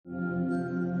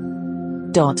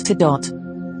Dot to dot.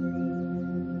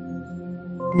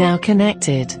 Now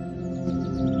connected.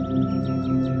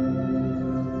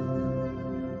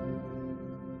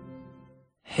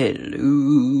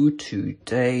 Hello,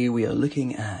 today we are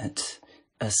looking at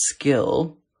a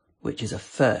skill which is a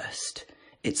first.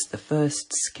 It's the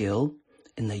first skill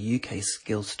in the UK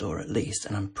skill store at least,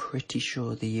 and I'm pretty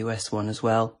sure the US one as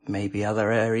well, maybe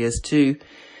other areas too,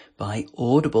 by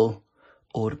Audible.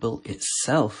 Audible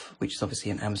itself, which is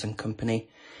obviously an Amazon company,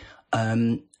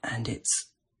 and it's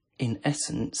in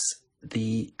essence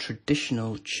the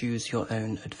traditional choose your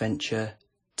own adventure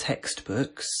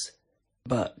textbooks,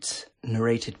 but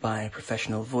narrated by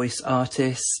professional voice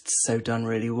artists, so done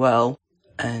really well,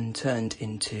 and turned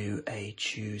into a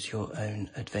choose your own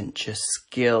adventure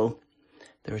skill.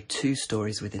 There are 2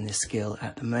 stories within this skill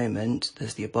at the moment.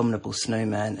 There's The Abominable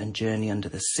Snowman and Journey Under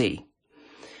the Sea.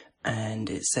 And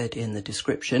it said in the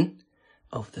description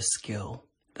of the skill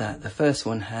that the first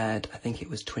one had, I think it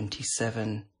was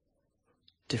 27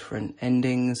 different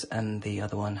endings, and the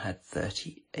other one had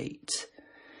 38.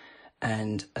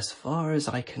 And as far as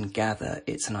I can gather,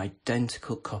 it's an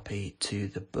identical copy to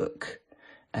the book.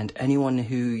 And anyone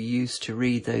who used to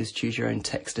read those choose your own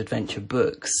text adventure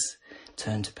books,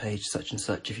 turn to page such and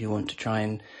such if you want to try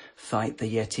and fight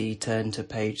the Yeti, turn to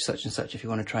page such and such if you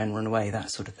want to try and run away, that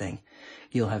sort of thing.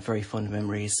 You'll have very fond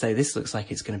memories. So this looks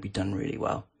like it's going to be done really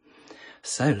well.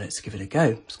 So let's give it a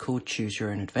go. It's called Choose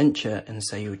Your Own Adventure. And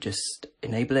so you would just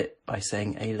enable it by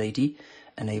saying, "Hey lady,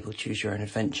 enable Choose Your Own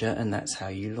Adventure," and that's how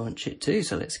you launch it too.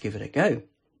 So let's give it a go.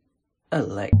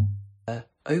 Alexa,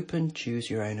 open Choose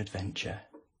Your Own Adventure.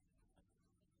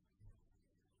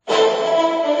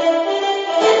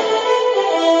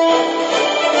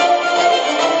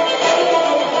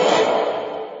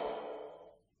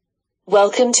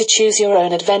 Welcome to Choose Your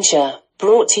Own Adventure,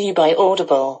 brought to you by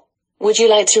Audible. Would you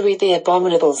like to read The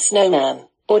Abominable Snowman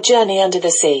or Journey Under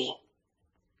the Sea?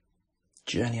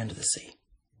 Journey Under the Sea.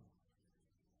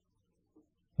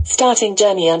 Starting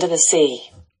Journey Under the Sea.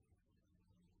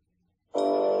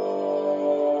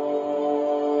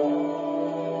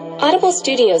 Audible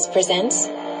Studios presents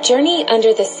Journey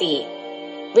Under the Sea,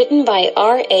 written by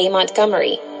R.A.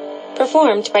 Montgomery,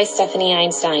 performed by Stephanie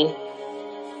Einstein.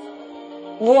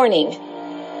 Warning: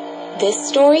 this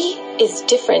story is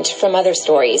different from other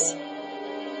stories.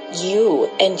 You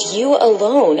and you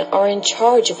alone are in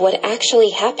charge of what actually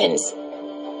happens.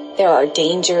 There are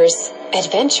dangers,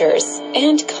 adventures,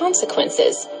 and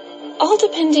consequences, all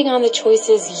depending on the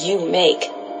choices you make.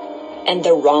 And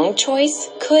the wrong choice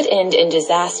could end in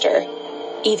disaster,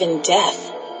 even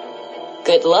death.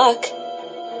 Good luck!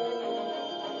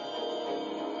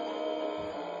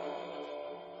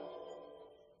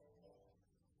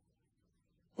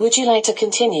 Would you like to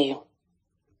continue?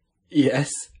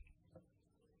 Yes.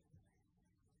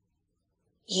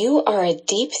 You are a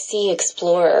deep-sea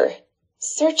explorer,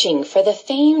 searching for the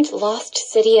famed lost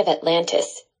city of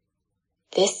Atlantis.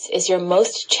 This is your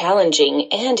most challenging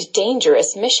and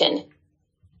dangerous mission.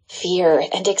 Fear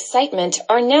and excitement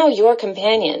are now your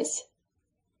companions.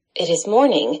 It is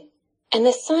morning, and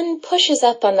the sun pushes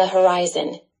up on the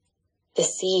horizon. The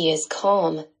sea is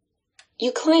calm.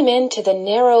 You climb into the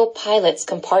narrow pilot's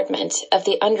compartment of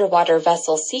the underwater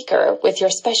vessel Seeker with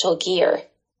your special gear.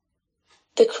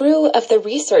 The crew of the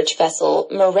research vessel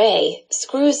Murray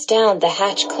screws down the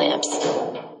hatch clamps.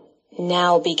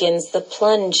 Now begins the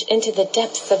plunge into the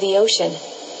depths of the ocean.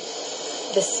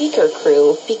 The Seeker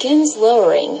crew begins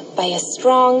lowering by a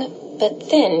strong but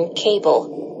thin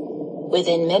cable.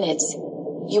 Within minutes,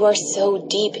 you are so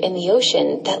deep in the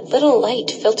ocean that little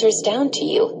light filters down to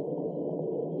you.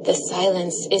 The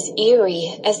silence is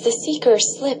eerie as the Seeker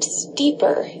slips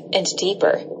deeper and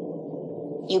deeper.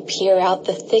 You peer out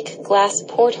the thick glass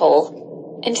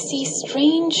porthole and see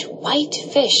strange white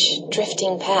fish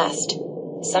drifting past,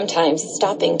 sometimes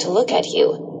stopping to look at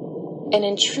you, an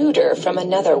intruder from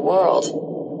another world.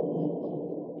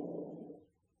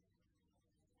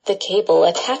 The cable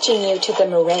attaching you to the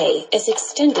Murray is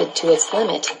extended to its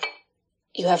limit.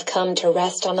 You have come to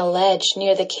rest on a ledge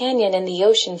near the canyon in the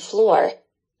ocean floor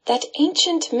that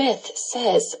ancient myth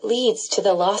says leads to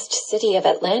the lost city of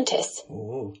Atlantis.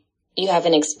 Ooh. You have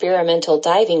an experimental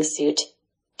diving suit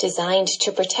designed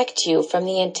to protect you from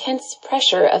the intense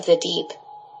pressure of the deep.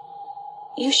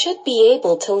 You should be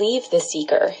able to leave the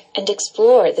Seeker and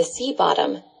explore the sea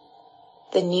bottom.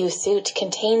 The new suit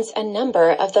contains a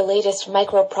number of the latest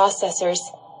microprocessors,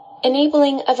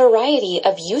 enabling a variety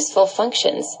of useful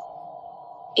functions.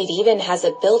 It even has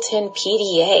a built-in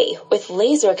PDA with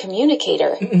laser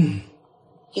communicator.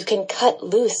 You can cut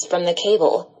loose from the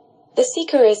cable. The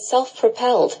Seeker is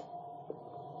self-propelled.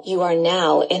 You are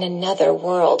now in another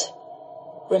world.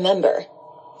 Remember,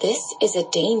 this is a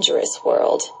dangerous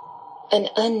world, an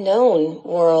unknown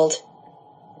world.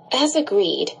 As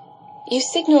agreed, you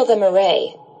signal the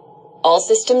array. All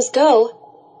systems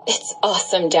go. It's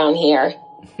awesome down here.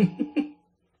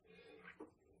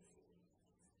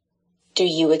 Do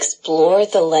you explore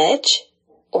the ledge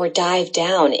or dive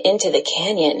down into the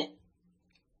canyon?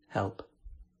 Help.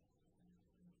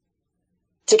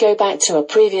 To go back to a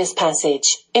previous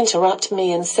passage, interrupt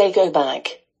me and say go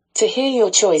back. To hear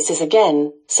your choices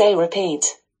again, say repeat.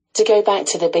 To go back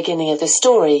to the beginning of the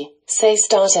story, say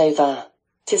start over.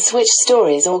 To switch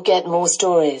stories or get more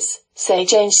stories, say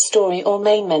change story or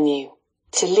main menu.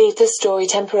 To leave the story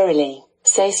temporarily,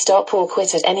 say stop or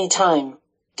quit at any time.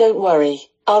 Don't worry,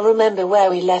 I'll remember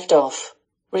where we left off.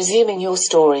 Resuming your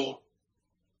story.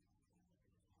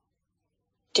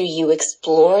 Do you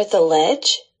explore the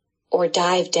ledge or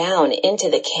dive down into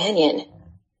the canyon?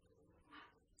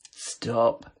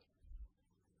 Stop.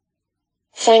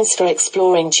 Thanks for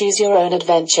exploring Choose Your Own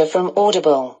Adventure from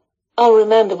Audible. I'll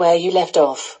remember where you left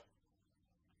off.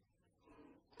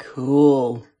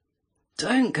 Cool.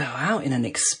 Don't go out in an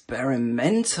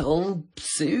experimental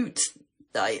suit.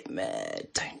 Nightmare.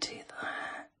 Don't do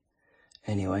that.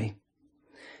 Anyway,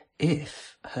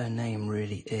 if her name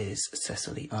really is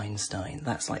Cecily Einstein,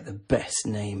 that's like the best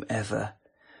name ever.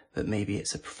 But maybe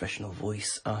it's a professional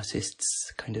voice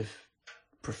artist's kind of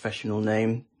professional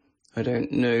name. I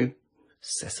don't know.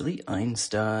 Cecily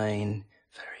Einstein.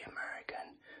 Very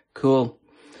American. Cool.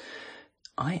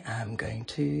 I am going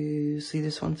to see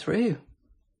this one through.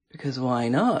 Because why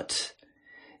not?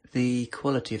 The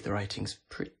quality of the writing's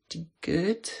pretty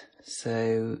good.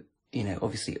 So,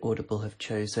 obviously Audible have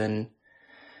chosen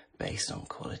based on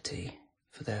quality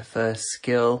for their first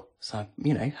skill. So,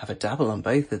 have a dabble on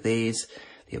both of these.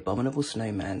 The Abominable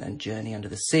Snowman and Journey Under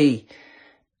the Sea.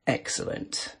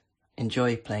 Excellent.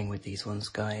 Enjoy playing with these ones,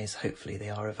 guys. Hopefully they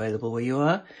are available where you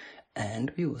are.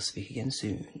 And we will speak again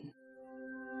soon.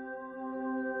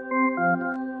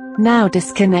 Now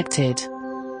disconnected.